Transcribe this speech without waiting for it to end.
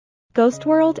Ghost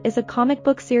World is a comic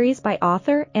book series by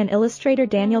author and illustrator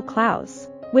Daniel Clowes,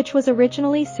 which was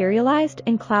originally serialized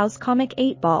in Clowes' comic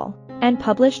 8 Ball, and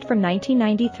published from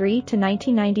 1993 to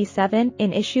 1997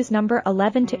 in issues number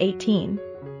 11 to 18.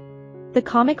 The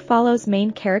comic follows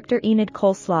main character Enid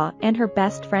Coleslaw and her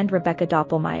best friend Rebecca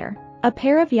Doppelmayr, a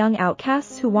pair of young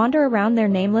outcasts who wander around their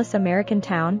nameless American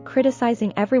town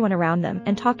criticizing everyone around them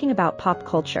and talking about pop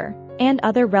culture and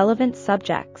other relevant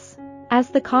subjects. As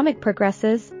the comic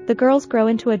progresses, the girls grow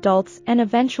into adults and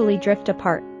eventually drift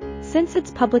apart. Since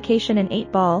its publication in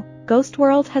 8 Ball, Ghost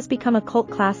World has become a cult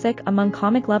classic among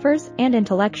comic lovers and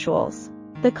intellectuals.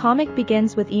 The comic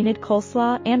begins with Enid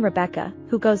Coleslaw and Rebecca,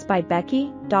 who goes by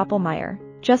Becky Doppelmayr,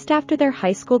 just after their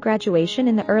high school graduation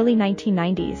in the early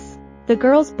 1990s. The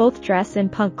girls both dress in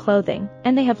punk clothing,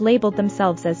 and they have labeled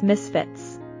themselves as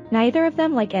misfits. Neither of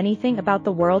them like anything about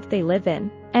the world they live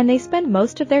in, and they spend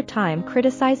most of their time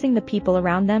criticizing the people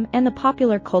around them and the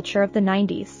popular culture of the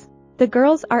 90s. The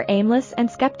girls are aimless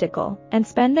and skeptical, and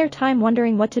spend their time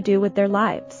wondering what to do with their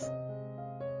lives.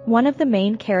 One of the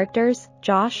main characters,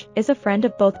 Josh, is a friend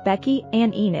of both Becky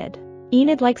and Enid.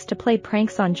 Enid likes to play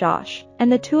pranks on Josh, and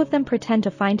the two of them pretend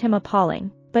to find him appalling,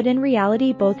 but in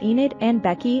reality both Enid and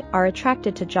Becky are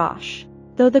attracted to Josh.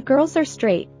 Though the girls are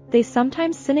straight, they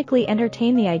sometimes cynically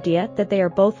entertain the idea that they are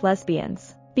both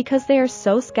lesbians, because they are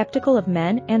so skeptical of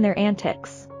men and their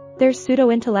antics. Their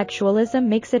pseudo-intellectualism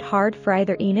makes it hard for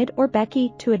either Enid or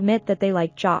Becky to admit that they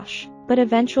like Josh, but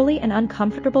eventually an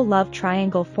uncomfortable love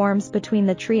triangle forms between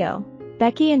the trio.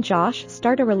 Becky and Josh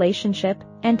start a relationship,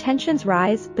 and tensions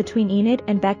rise between Enid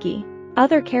and Becky.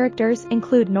 Other characters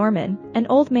include Norman, an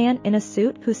old man in a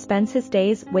suit who spends his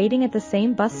days waiting at the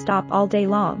same bus stop all day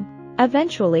long.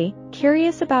 Eventually,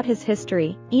 curious about his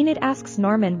history, Enid asks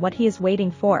Norman what he is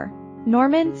waiting for.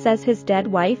 Norman says his dead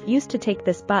wife used to take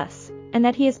this bus, and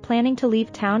that he is planning to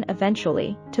leave town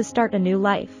eventually, to start a new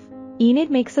life.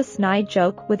 Enid makes a snide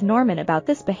joke with Norman about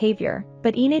this behavior,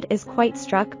 but Enid is quite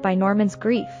struck by Norman's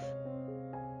grief.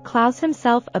 Clowes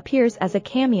himself appears as a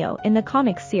cameo in the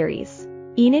comic series.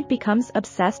 Enid becomes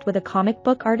obsessed with a comic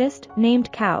book artist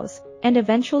named Clowes, and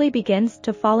eventually begins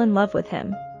to fall in love with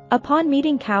him. Upon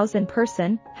meeting Clowes in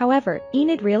person, however,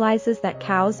 Enid realizes that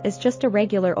Clowes is just a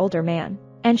regular older man,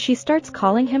 and she starts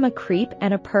calling him a creep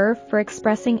and a perv for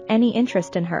expressing any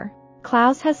interest in her.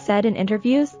 Clowes has said in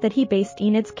interviews that he based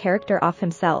Enid's character off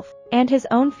himself, and his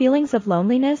own feelings of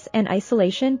loneliness and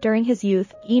isolation during his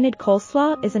youth. Enid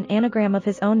Coleslaw is an anagram of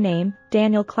his own name,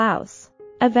 Daniel Clowes.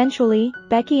 Eventually,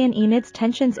 Becky and Enid's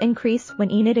tensions increase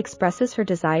when Enid expresses her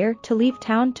desire to leave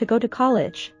town to go to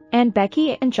college, and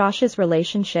Becky and Josh's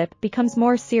relationship becomes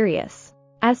more serious.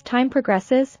 As time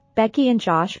progresses, Becky and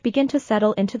Josh begin to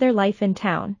settle into their life in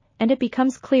town, and it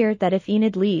becomes clear that if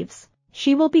Enid leaves,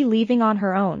 she will be leaving on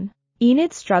her own.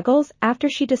 Enid struggles after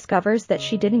she discovers that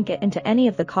she didn't get into any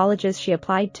of the colleges she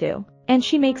applied to, and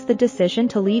she makes the decision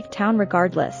to leave town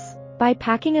regardless, by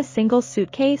packing a single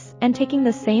suitcase and taking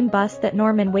the same bus that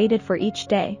Norman waited for each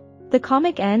day. The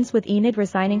comic ends with Enid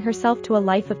resigning herself to a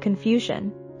life of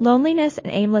confusion, loneliness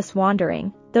and aimless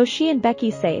wandering, though she and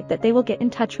Becky say that they will get in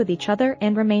touch with each other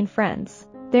and remain friends.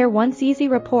 Their once easy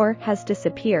rapport has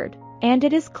disappeared, and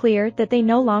it is clear that they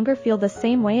no longer feel the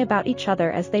same way about each other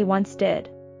as they once did.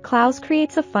 Clowes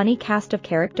creates a funny cast of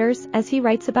characters as he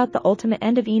writes about the ultimate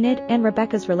end of Enid and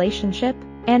Rebecca's relationship,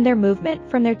 and their movement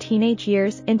from their teenage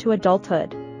years into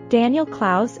adulthood. Daniel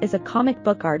Clowes is a comic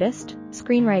book artist,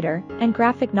 screenwriter, and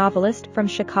graphic novelist from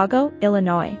Chicago,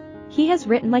 Illinois. He has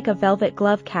written Like a Velvet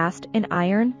Glove cast in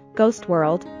Iron, Ghost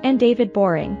World, and David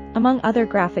Boring, among other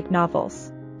graphic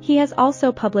novels. He has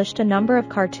also published a number of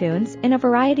cartoons in a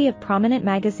variety of prominent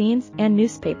magazines and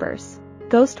newspapers.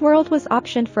 Ghost World was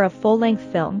optioned for a full-length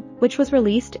film, which was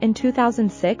released in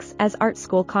 2006 as Art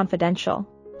School Confidential.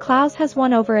 Clowes has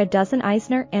won over a dozen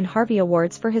Eisner and Harvey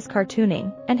Awards for his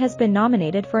cartooning, and has been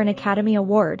nominated for an Academy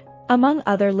Award, among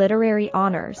other literary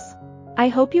honors. I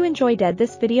hope you enjoyed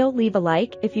this video. Leave a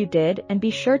like if you did, and be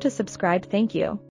sure to subscribe. Thank you.